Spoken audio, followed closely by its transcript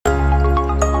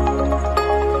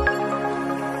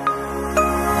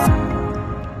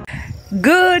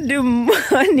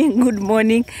Good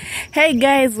morning. Hey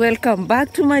guys, welcome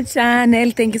back to my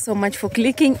channel. Thank you so much for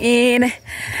clicking in.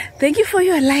 Thank you for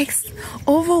your likes,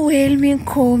 overwhelming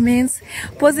comments,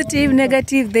 positive,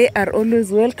 negative. They are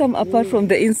always welcome apart from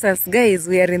the insults. Guys,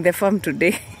 we are in the farm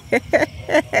today.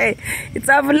 It's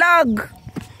a vlog.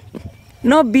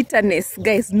 No bitterness,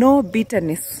 guys, no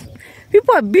bitterness.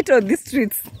 People are bitter on the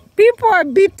streets. People are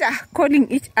bitter,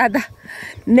 calling each other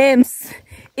names,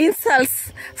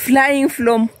 insults, flying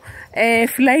from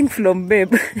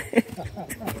babe.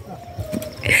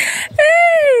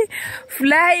 Hey,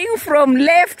 flying from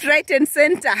left, right, and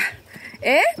center.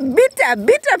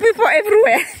 Bitter people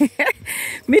everywhere.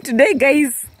 Me today,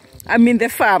 guys, I'm in the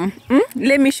farm.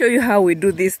 Let me show you how we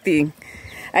do this thing.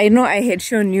 I know I had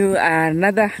shown you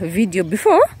another video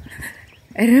before.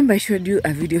 I remember I showed you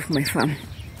a video of my farm.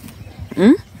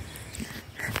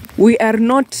 We are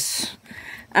not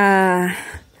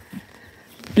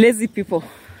lazy people.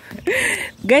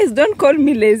 Guys, don't call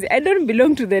me lazy. I don't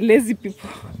belong to the lazy people.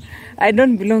 I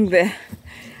don't belong there.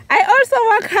 I also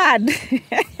work hard.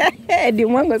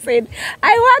 Dimongo said,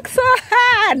 I work so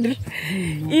hard.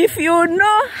 If you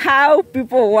know how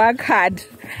people work hard,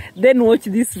 then watch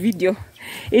this video.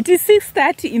 It is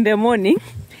 6:30 in the morning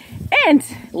and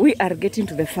we are getting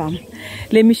to the farm.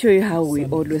 Let me show you how we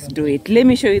always do it. Let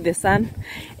me show you the sun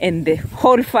and the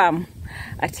whole farm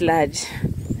at large.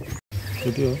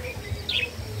 Video.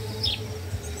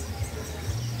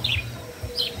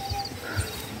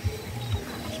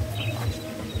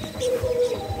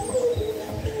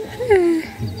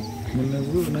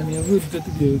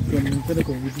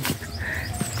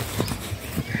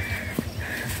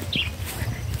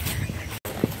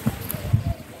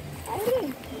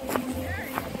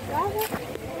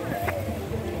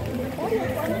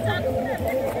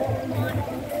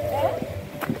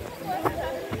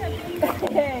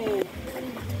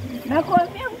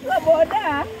 Nakwambia mtu wa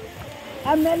boda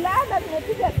amelala,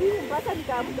 nimepiga simu mpaka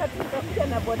nikaamka tu nikakuja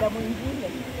na boda mwingine.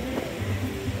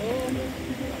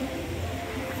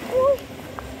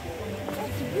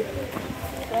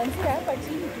 Kuanzia hapa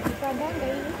chini tukipandanga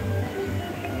hivi.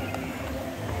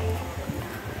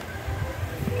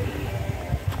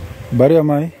 Bari ya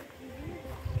mai.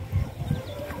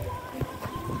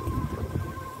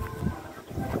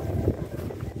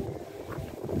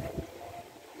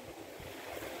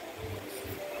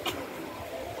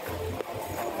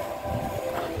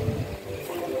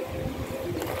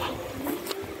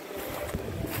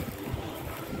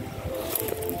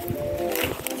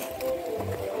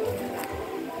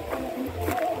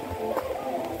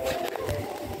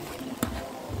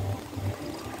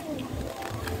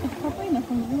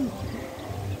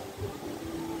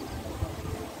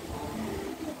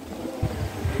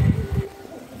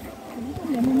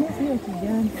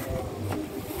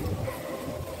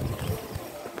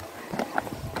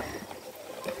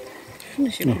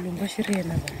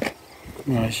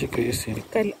 Shika isi.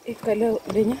 Kala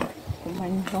lenya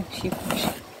kumanya shika.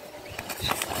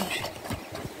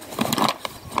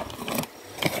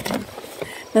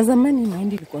 Na zamani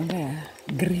mahindi ilikuwa ya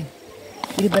green.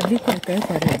 Ilibadilika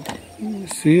ikawa red.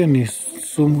 Sio ni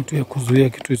sumu tu ya kuzuia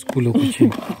kitu isikule huko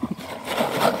chini.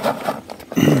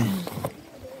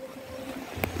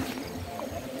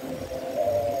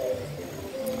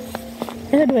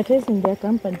 Advertising their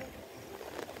company.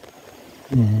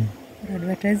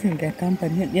 Advertising their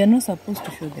company. They are not supposed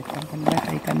to show the company, but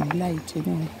I can lie it, you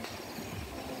know.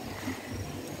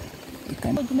 You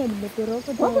can.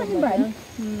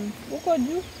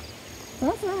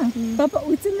 Papa,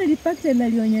 utime lipate na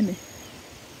lionyene.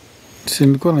 Si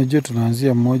nilikuwa najua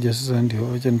tunaanzia mmoja sasa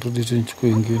ndio acha nirudi tu nichukue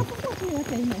ingine.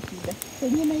 Hata ina shida.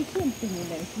 Kwenye naikio mpenye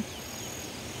naikio.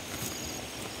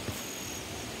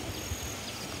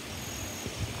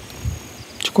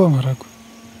 Chukua marago.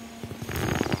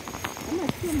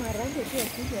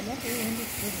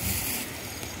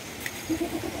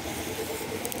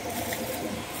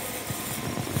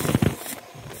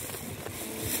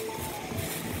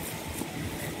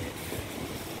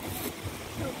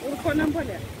 Ukona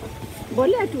mbolea?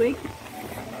 Mbolea tuweki.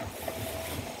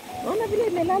 Unaona vile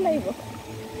imelala hivyo?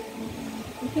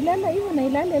 Ukilala hivyo na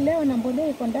ilale leo na mbolea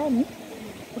iko ndani,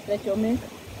 utachomeka.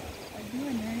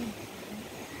 Ajua naye.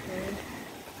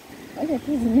 Acha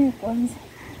tu zimee kwanza.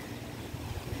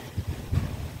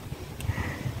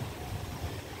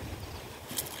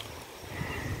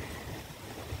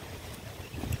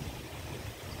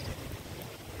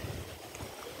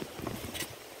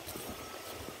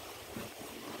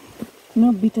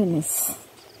 No bitterness.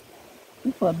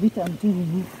 People are bitter, I'm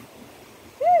telling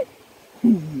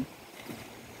you.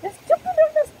 The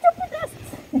stupidest.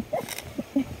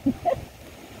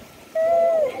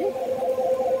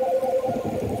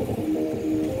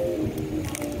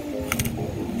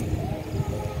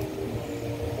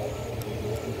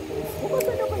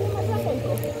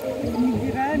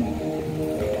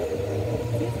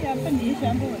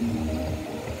 shamba.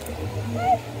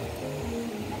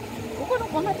 Uko na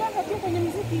kwa matanga pia kwenye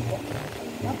muziki iko.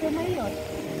 Mapema hiyo.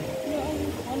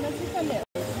 Wanazika leo.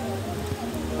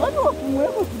 Watu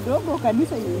wakumweko kidogo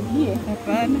kanisa iingie.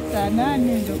 Hapana, saa 8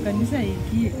 ndio kanisa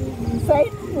iingie. Sasa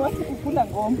ni watu kukula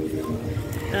ngombe.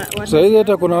 Sasa hivi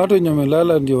hata kuna watu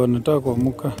nyomelala ndio wanataka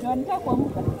kuamka. Wanataka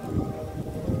kuamka.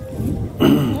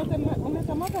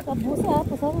 Unakamata kabusa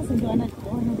hapo sasa ndio wanataka.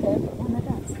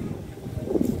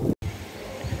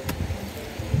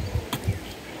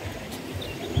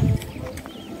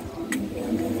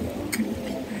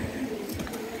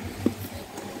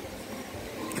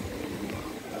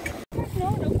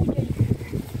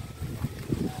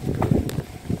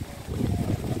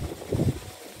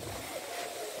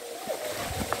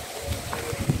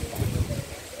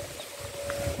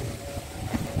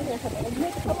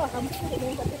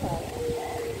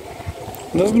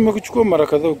 Lazima nimekuchukua mara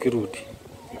kadhaa ukirudi.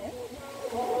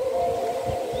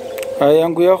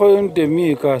 Yangu yako ndio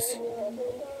mie kasi.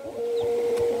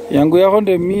 Yangu yako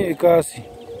ndio mie kasi.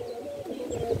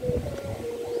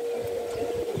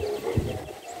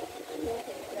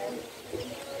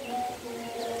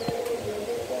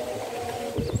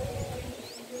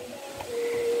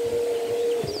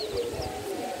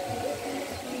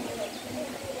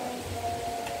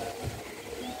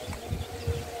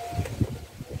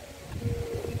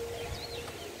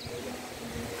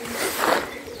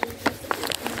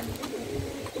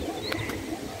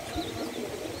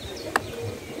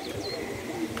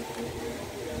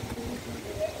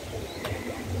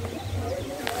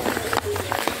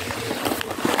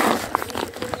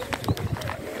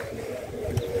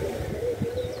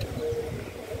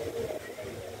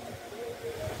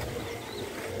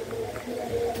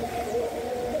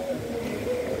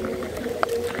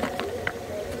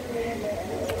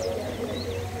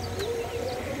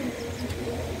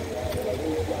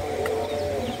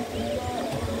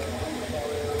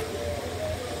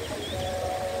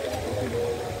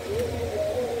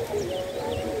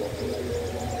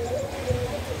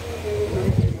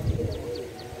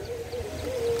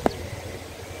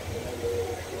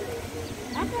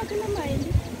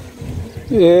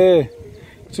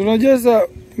 Tunajua sasa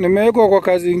nimewekwa kwa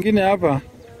kazi nyingine hapa.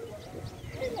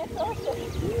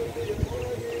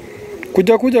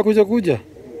 Kuja.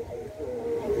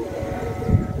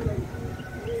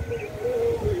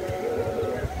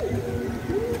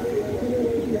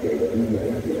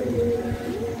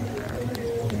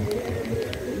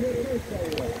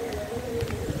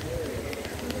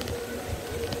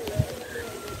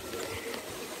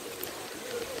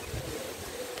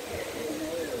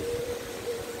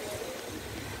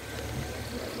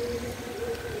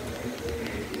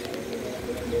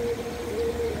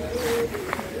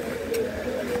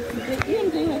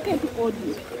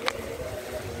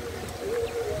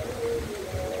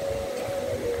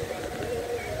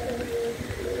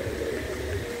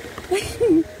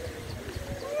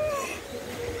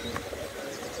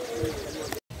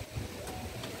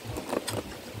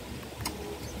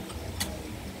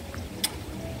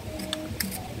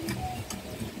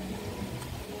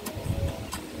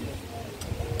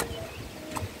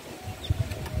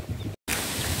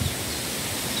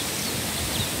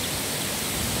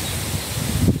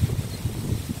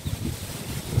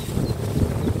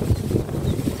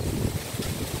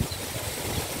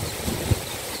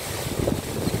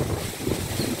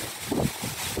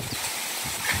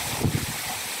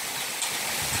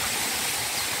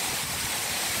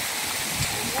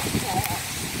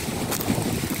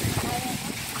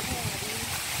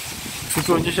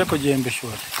 Tuonyesha kwa jembe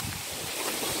shwari.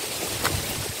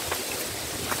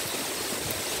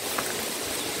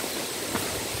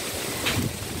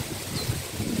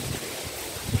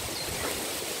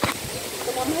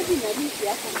 Kuna maji na miti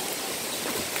hapa.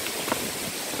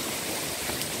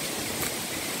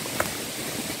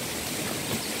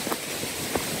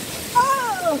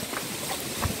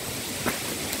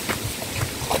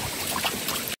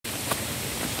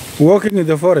 Walking in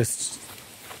the forest.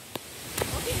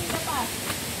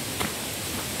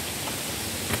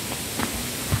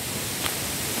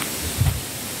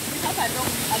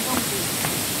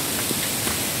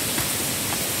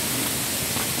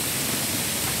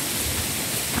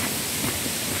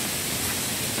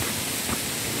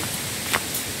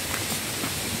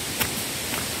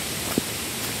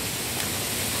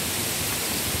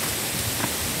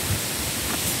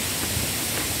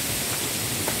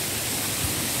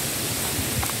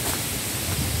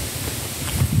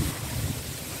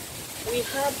 We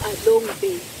have a long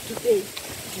day today.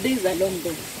 Today is a long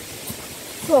day.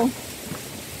 So,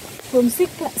 from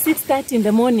 6:30 in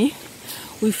the morning,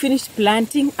 we finished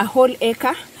planting a whole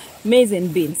acre maize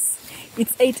and beans.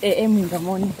 It's 8 a.m. in the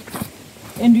morning.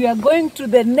 And we are going to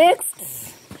the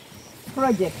next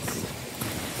project.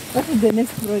 What is the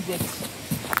next project?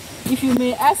 If you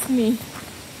may ask me,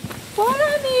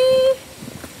 follow me!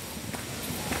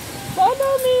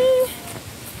 Follow me!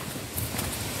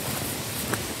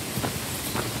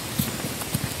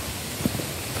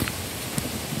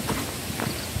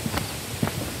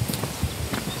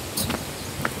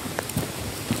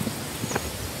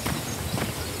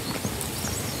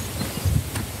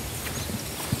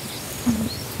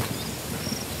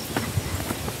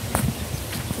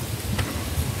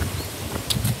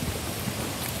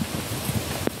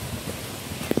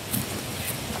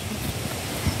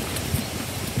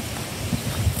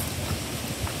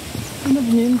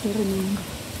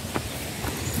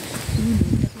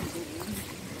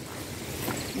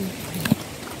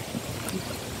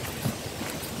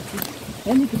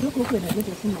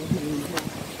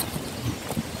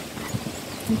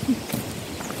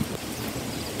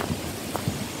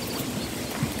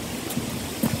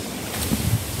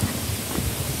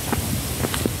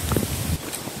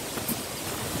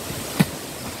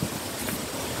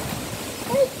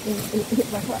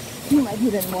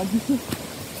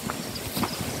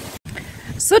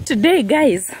 So today,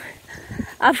 guys,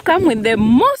 I've come with the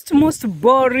most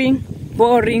boring.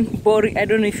 I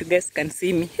don't know if you guys can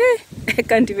see me. I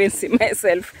can't even see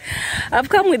myself. I've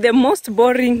come with the most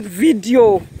boring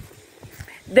video.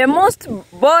 The most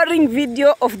boring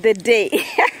video of the day.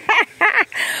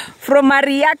 From a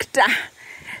reactor.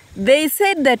 They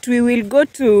said that we will go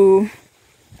to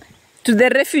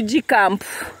the refugee camp.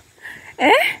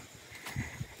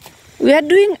 We are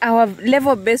doing our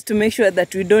level best to make sure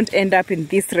that we don't end up in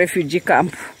this refugee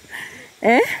camp.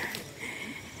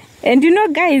 And you know,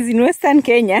 guys, in Western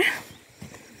Kenya,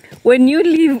 when you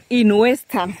live in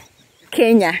Western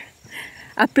Kenya,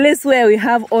 a place where we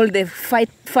have all the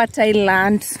fertile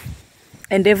land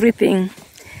and everything,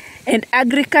 and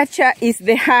agriculture is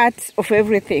the heart of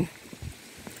everything,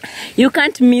 you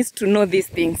can't miss to know these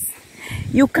things.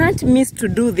 You can't miss to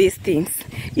do these things.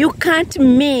 You can't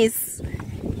miss.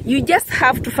 You just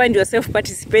have to find yourself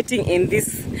participating in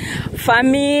this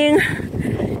farming.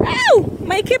 Ow!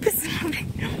 My cape is moving.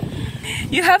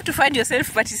 You have to find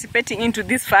yourself participating into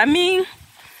this farming.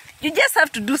 You just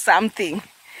have to do something.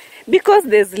 Because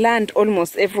there's land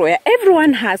almost everywhere.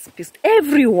 Everyone has peace.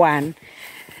 Everyone.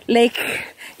 Like,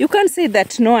 you can't say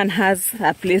that no one has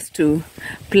a place to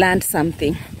plant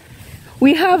something.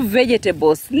 We have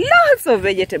vegetables. Lots of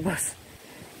vegetables.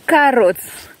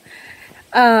 Carrots.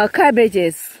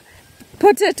 Cabbages,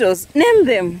 potatoes, name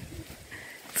them.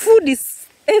 Food is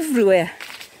everywhere.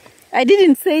 I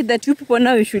didn't say that you people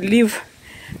now you should live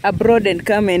abroad and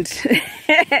come and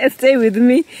stay with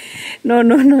me. No.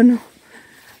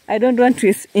 I don't want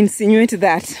to insinuate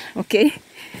that, okay?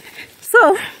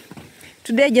 So,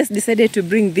 today I just decided to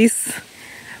bring this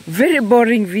very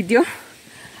boring video,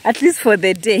 at least for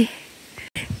the day.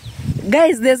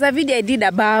 Guys, there's a video I did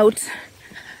about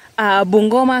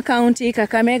Bungoma County,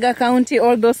 Kakamega County,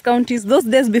 all those counties, those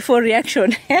days before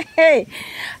reaction. I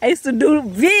used to do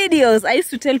videos. I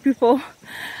used to tell people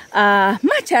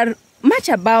much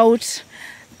about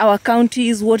our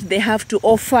counties, what they have to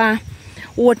offer,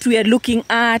 what we are looking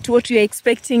at, what we are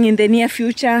expecting in the near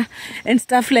future, and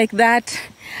stuff like that.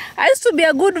 I used to be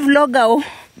a good vlogger.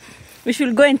 We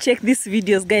should go and check these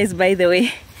videos, guys, by the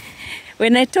way.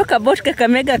 When I talk about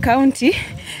Kakamega County,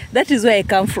 that is where I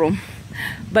come from.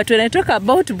 But when I talk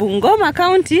about Bungoma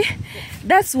County,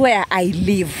 that's where I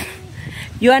live.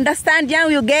 You understand, young?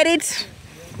 You get it?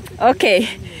 Okay.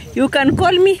 You can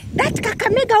call me that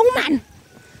Kakamega woman.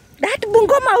 That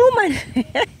Bungoma woman.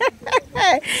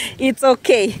 It's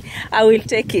okay. I will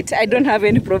take it. I don't have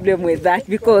any problem with that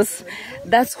because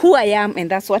that's who I am and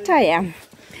that's what I am.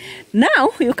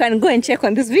 Now, you can go and check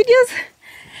on these videos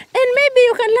and maybe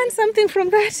you can learn something from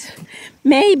that.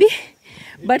 Maybe.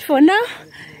 But for now,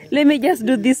 let me just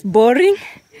do this boring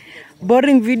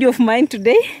video of mine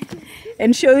today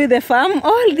and show you the farm.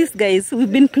 All these guys, we've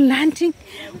been planting.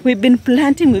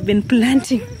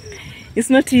 It's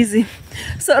not easy.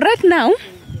 So right now,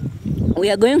 we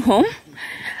are going home.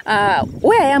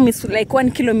 Where I am is like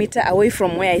 1 kilometer away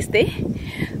from where I stay.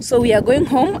 So we are going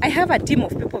home. I have a team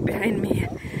of people behind me.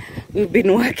 We've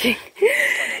been working.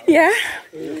 Yeah.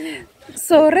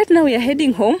 So right now we are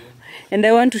heading home. And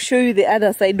I want to show you the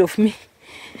other side of me.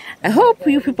 I hope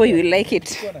you people you will like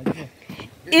it.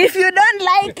 If you don't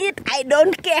like it, I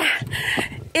don't care.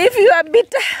 If you are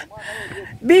bitter,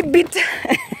 be bitter.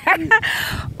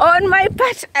 On my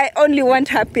part, I only want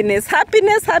happiness.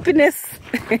 Happiness, happiness.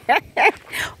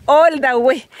 All the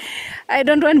way. I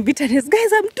don't want bitterness.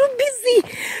 Guys, I'm too busy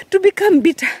to become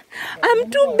bitter. I'm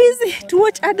too busy to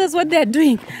watch others what they're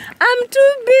doing. I'm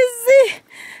too busy.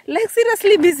 Like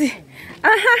seriously busy.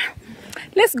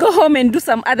 Let's go home and do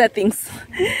some other things.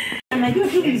 Najua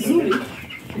tu vizuri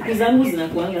siku zangu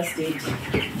zinakuanga stage.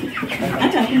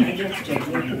 Hata hakuna haja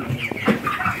kuchagua.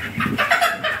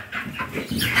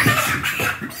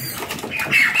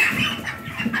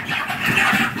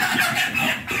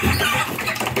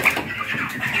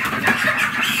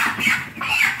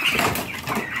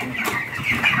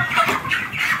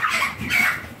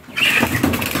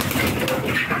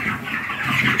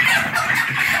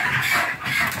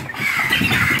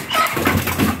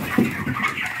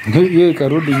 Yeye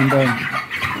karudi nyumbani.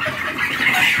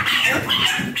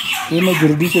 Yeye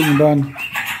jirudisha nyumbani.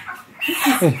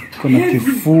 Kuna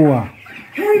kifua.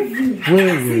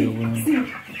 Wewe.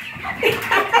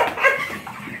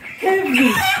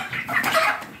 Heavy.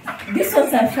 This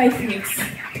was at 5 weeks.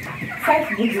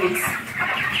 5 good weeks.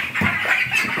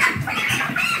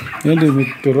 Yende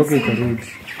imetoroka ikarudi.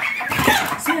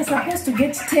 So you're supposed to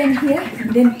get 10 here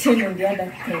and then 10 on the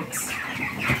other plates.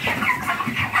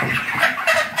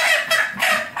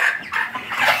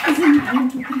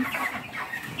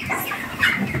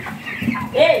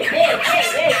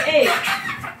 Hey.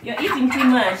 You're eating too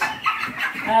much.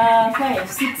 5,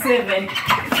 6, 7,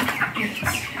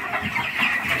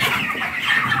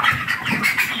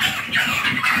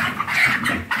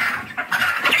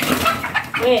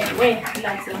 8. Wait,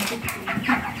 relax. 5,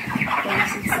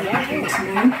 6, 7, 8,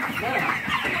 9.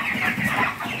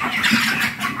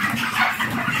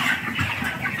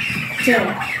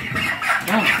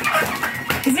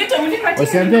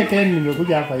 Usiambie Ken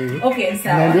nimekuja hapa hivi. Okay,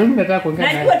 sawa. Na ndio nimetaka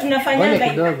kuongea. Najua tunafanya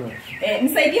kidogo.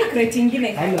 Nisaidie crate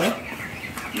nyingine. Hello.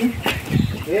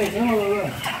 Kama baba.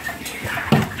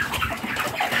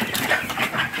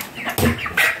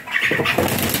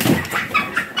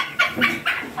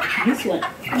 This one.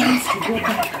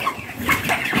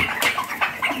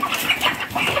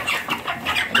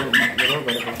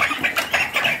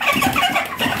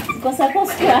 Because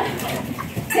supposed to have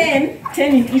 10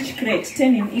 in each crate.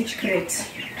 10 in each crate.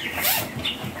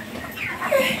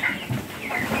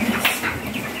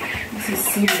 This is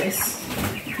serious.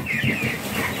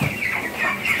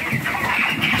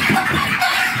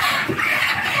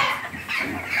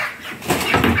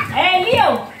 Hey, Leo!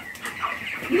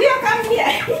 Leo, come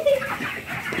here.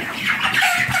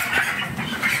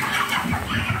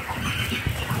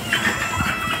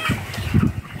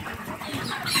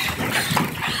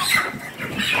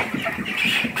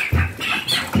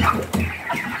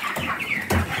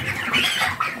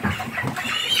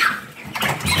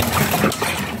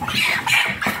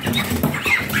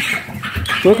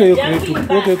 Weka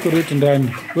hiyo crate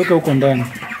ndani. Weka huko ndani.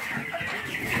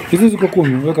 Hizi ziko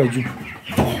 10, weka juu.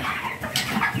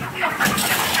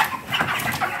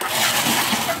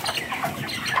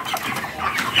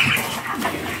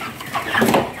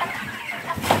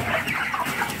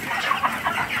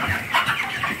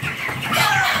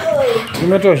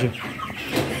 Imetosha?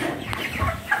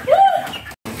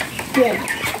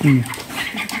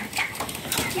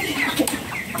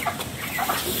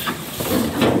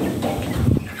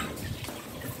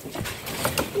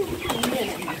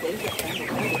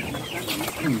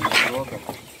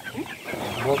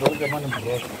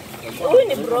 Huyu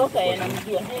ni broker,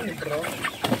 anamjua. Yeye ni broker.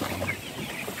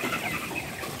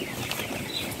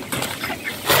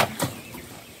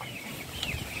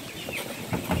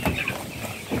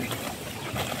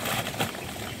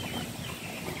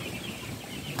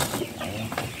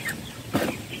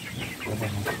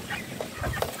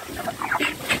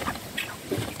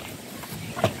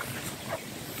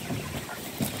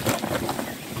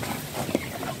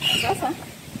 Sasa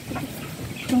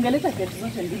tungeleta kete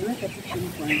zote ndiweka tu chini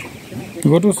kwanza.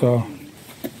 Iko tu sawa.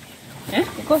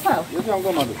 Iko sawa?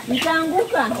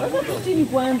 Nitaanguka. Weka tu chini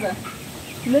kwanza.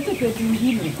 Tulete kete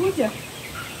nyingine. Kuja.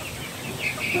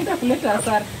 Tunataka kuleta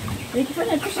hasara.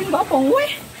 Nikifanya tu shimba hapo ngwe.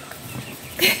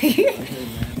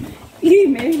 Hii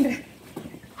imeenda.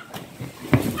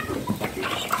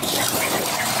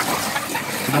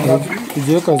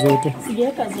 Sijaweka zote.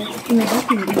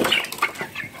 Imebaki mbili.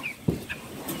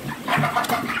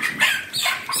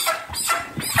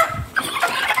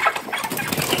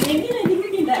 Nyingine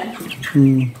nirudi ndani.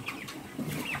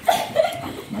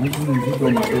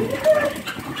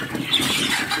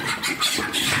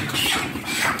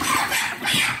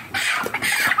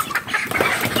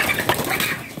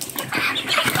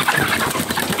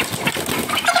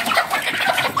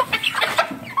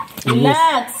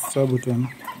 Relax. Sabu tena.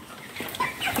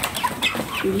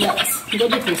 Relax.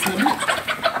 Ngoja tuhesabu.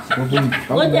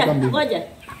 Ngoja.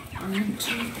 1,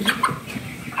 2, 3,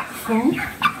 4,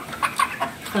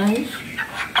 5,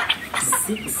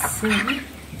 6, 7,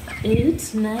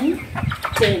 8, 9,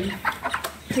 10.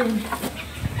 10.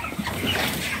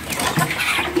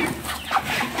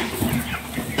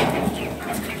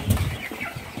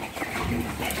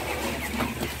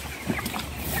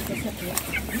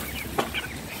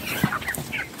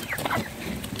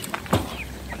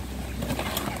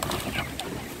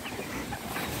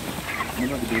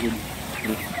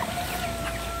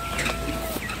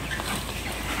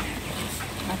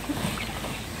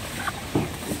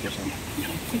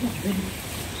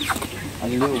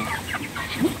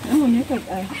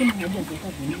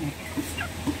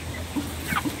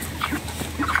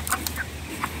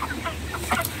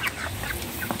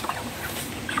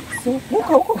 So,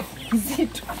 huko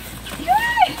kizito.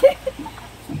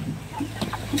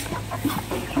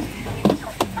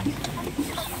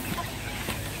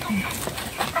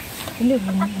 Ile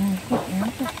vunuko.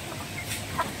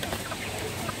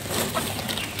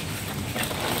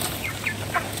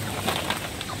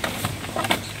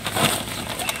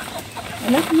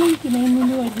 Alafu nini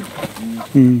kinainuliwa hivi?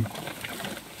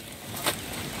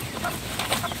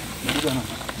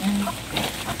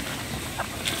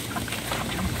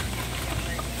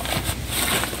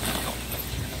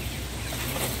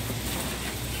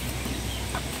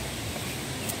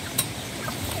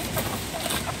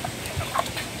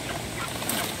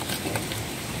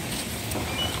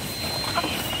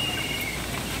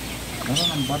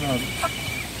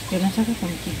 Nataka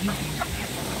kumkimbia.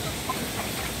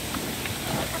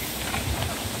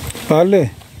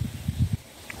 Pale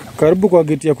karibu kwa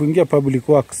geti ya kuingia public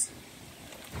works.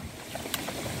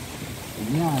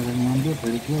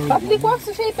 Public works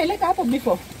ushaipeleka hapo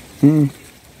before?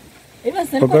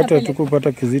 Wakati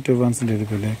hatukupata Kizito Evans ndio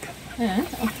alipeleka.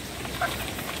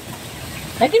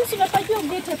 Lakini tunapajua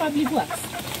gate ya public works.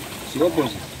 Sio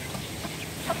boss.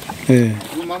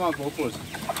 Mama kwa opposite.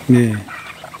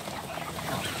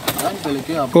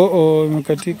 Anipelekea hapo.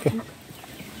 Imekatika.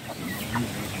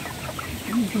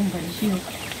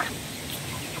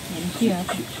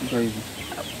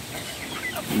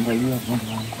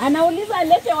 Anauliza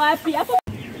alete wapi hapo?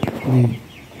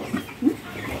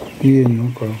 Hiyo ni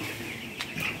huko.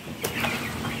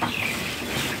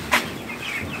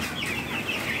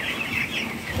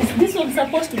 This was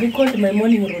supposed to be called my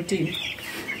morning routine.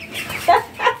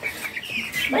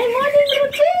 My morning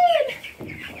routine.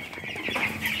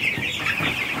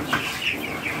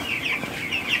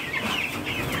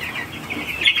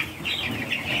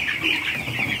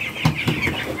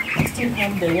 Still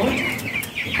have the water.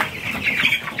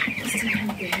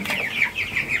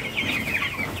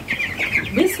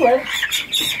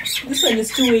 This one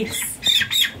is 2 weeks.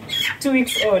 2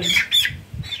 weeks old.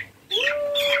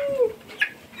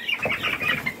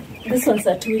 This ones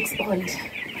are 2 weeks old.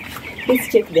 Let's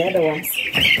check the other ones.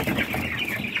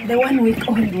 The 1 week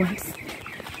old ones.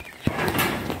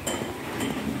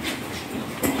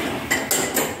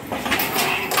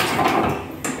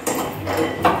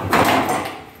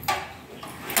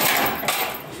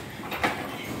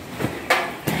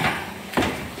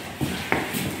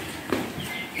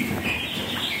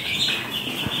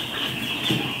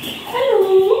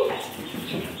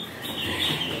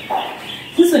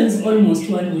 This one is almost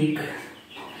 1 week.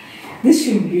 This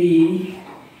should be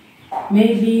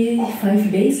maybe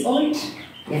 5 days old.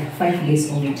 Yeah, 5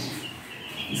 days old.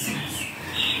 This ones.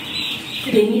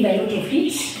 They need a lot of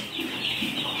heat.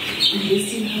 They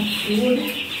still have food.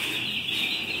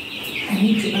 I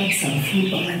need to add some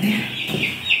food over there.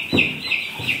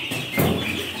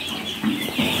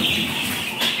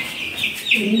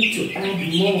 We need to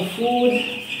add more food.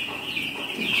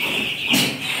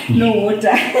 No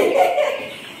water.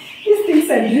 These things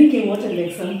are drinking water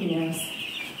like something else.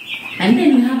 And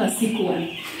then we have a sick one.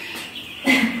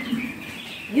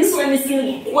 This one is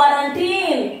in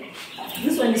quarantine.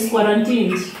 This one is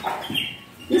quarantined.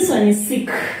 This one is sick.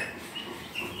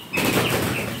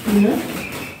 You know?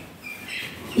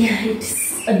 Yeah,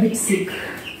 it's a bit sick.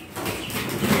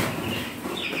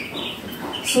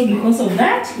 So because of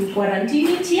that, we quarantine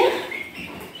it here.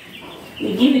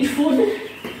 We give it food.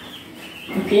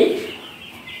 Okay?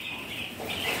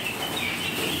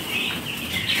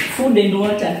 Food and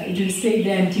water, it will stay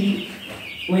there until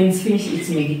when it's finished its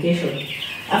medication.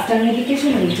 After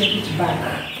medication, we'll take it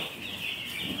back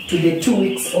to the 2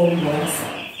 weeks old ones.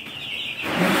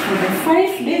 But for the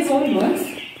 5 days old ones,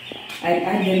 I'll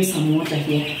add them some water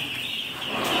here.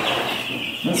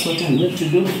 That's what I'm going to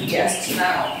do just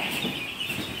now.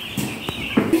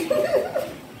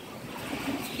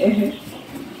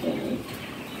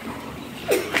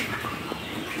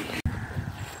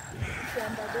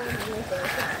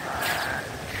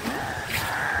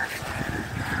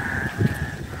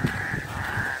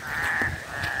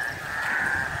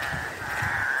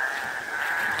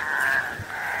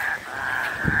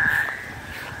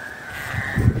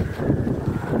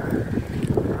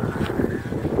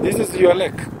 your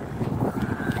lake?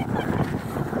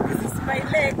 This is my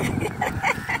lake.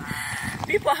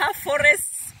 People have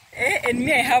forests, and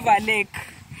me I have a lake,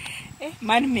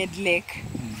 man-made lake.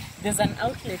 There's an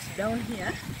outlet down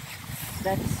here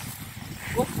that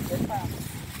goes to the farm.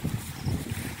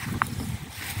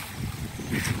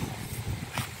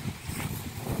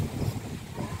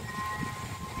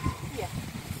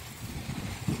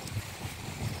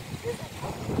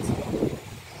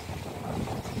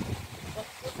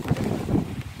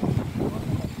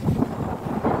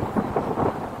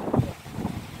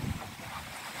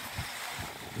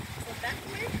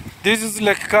 This is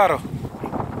Lake Qarol.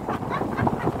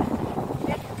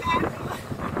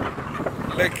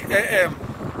 Like A.M.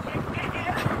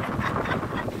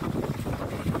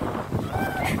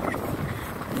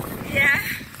 Yeah.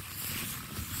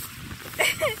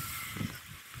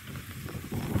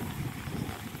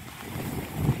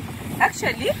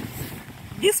 Actually,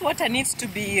 this water needs to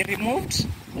be removed.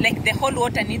 Like the whole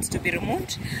water needs to be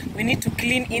removed. We need to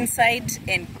clean inside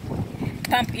and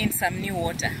pump in some new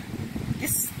water.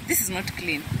 This is not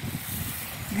clean.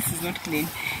 This is not clean.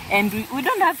 And we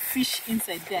don't have fish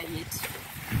inside there yet.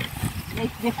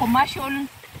 Like the commercial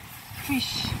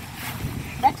fish.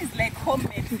 That is like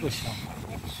homemade fish.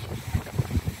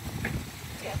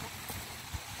 Yeah.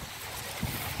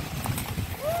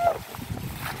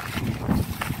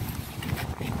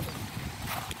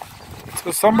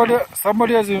 So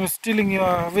somebody has been stealing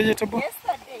your vegetable?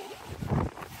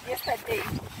 Yesterday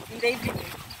in the evening,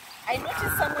 I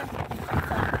noticed someone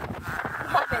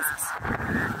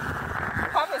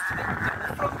harvest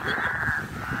vegetables from here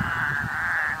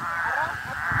around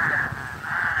up to here.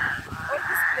 All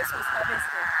this place was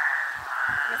harvested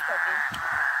yesterday.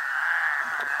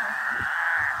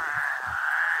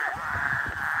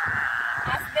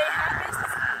 As they harvest,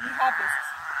 we harvest.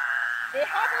 They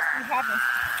harvest, we harvest.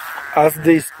 As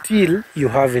they steal, you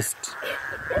harvest.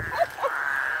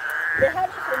 They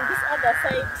harvest from this other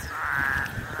side,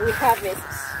 we harvest.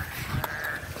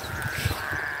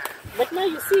 But now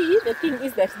you see, the thing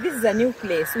is that this is a new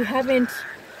place. We haven't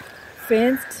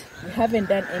fenced, we haven't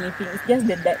done anything. It's just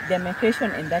the demarcation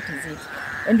and that is it.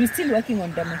 And we're still working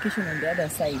on demarcation on the other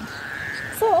side.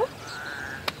 So,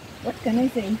 what can I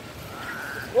say?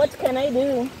 What can I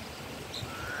do?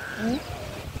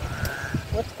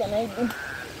 What can I do?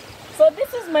 So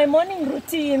this is my morning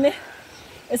routine,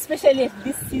 especially at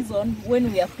this season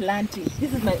when we are planting.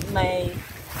 This is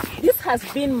this has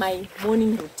been my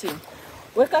morning routine.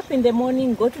 Wake up in the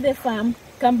morning, go to the farm,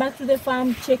 come back to the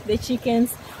farm, check the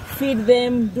chickens, feed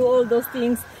them, do all those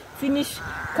things, finish,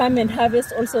 come and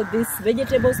harvest also these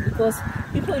vegetables because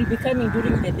people will be coming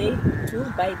during the day to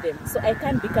buy them. So I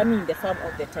can't be coming in the farm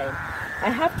all the time.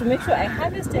 I have to make sure I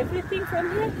harvest everything from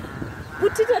here,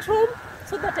 put it at home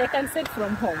so that I can sell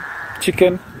from home.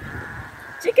 Chicken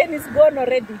is gone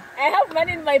already. I have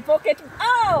money in my pocket.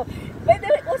 Oh, by the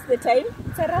way, what's the time?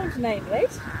 It's around 9,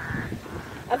 right?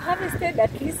 I've harvested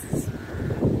at least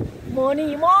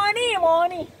money.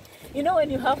 You know, when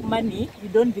you have money, you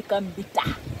don't become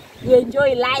bitter. You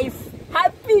enjoy life.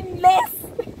 Happiness.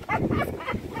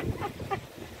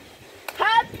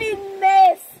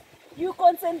 Happiness. You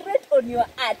concentrate on your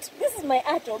art. This is my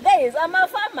art. Oh, guys, I'm a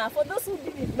farmer. For those who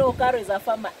didn't know, Qarol is a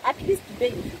farmer. At least today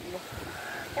you should know.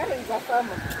 Qarol is a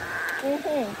farmer.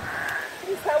 This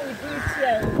is how we do it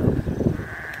here.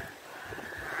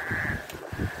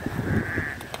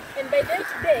 And by then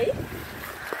today,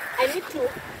 I need to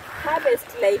harvest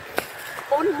like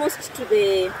almost to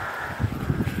the,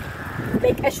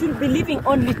 like I should be leaving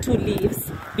only 2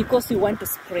 leaves because we want to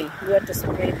spray. We want to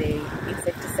spray the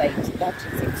insecticide, that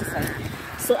insecticide.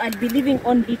 So I'll be leaving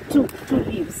only two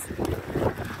leaves.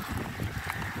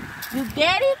 You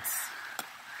get it?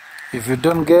 If you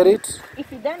don't get it, do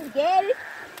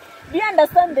you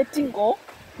understand the tingo?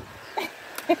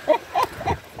 The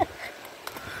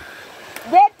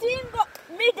tingo.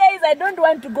 Me guys, I don't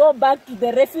want to go back to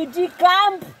the refugee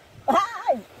camp.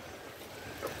 I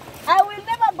will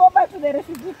never go back to the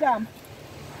refugee camp.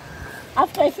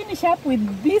 After I finish up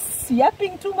with this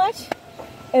yapping too much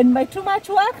and my too much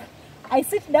work, I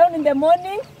sit down in the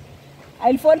morning,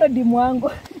 I'll follow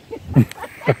Dimwango.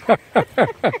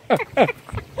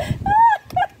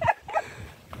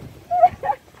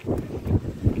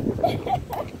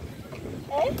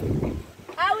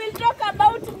 I will talk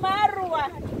about Marua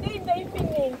today in the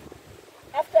evening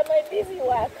after my busy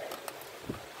work.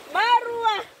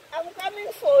 Marua, I'm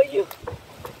coming for you.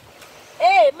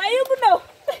 Hey, Mayubuno.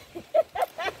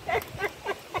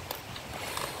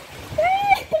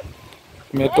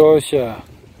 Metosha.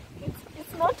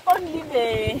 It's not only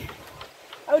the,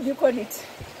 how do you call it?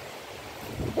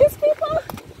 These people,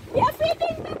 we are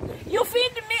feeding them. You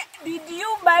feed me. Did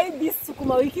you buy this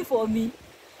sukuma wiki for me?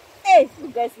 Hey, you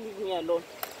guys leave me alone.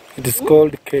 It is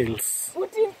called kales.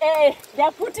 They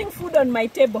are putting food on my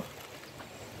table.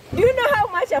 Do you know how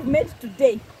much I've made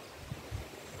today?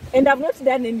 And I've not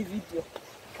done any video.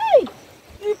 Hey,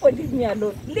 people leave me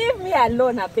alone. Leave me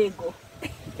alone, Abego.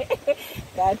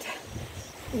 God.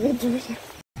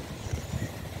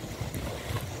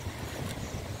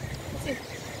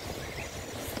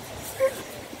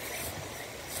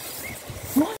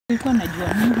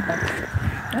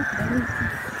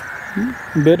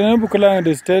 Better na bukala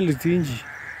the style tinji.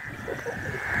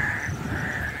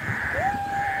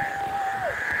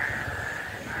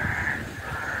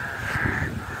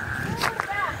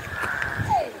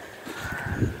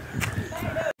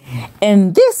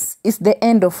 And this is the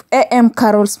end of A.M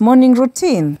Qarol's morning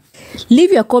routine.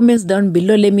 Leave your comments down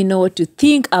below. Let me know what you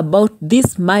think about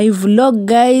this my vlog,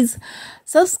 guys.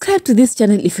 Subscribe to this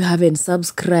channel if you haven't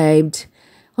subscribed.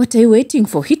 What are you waiting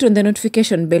for? Hit on the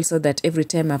notification bell so that every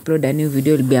time I upload a new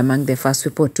video, you'll be among the first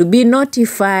people to be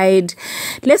notified.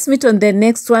 Let's meet on the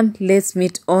next one.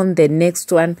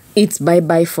 It's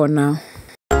bye-bye for now.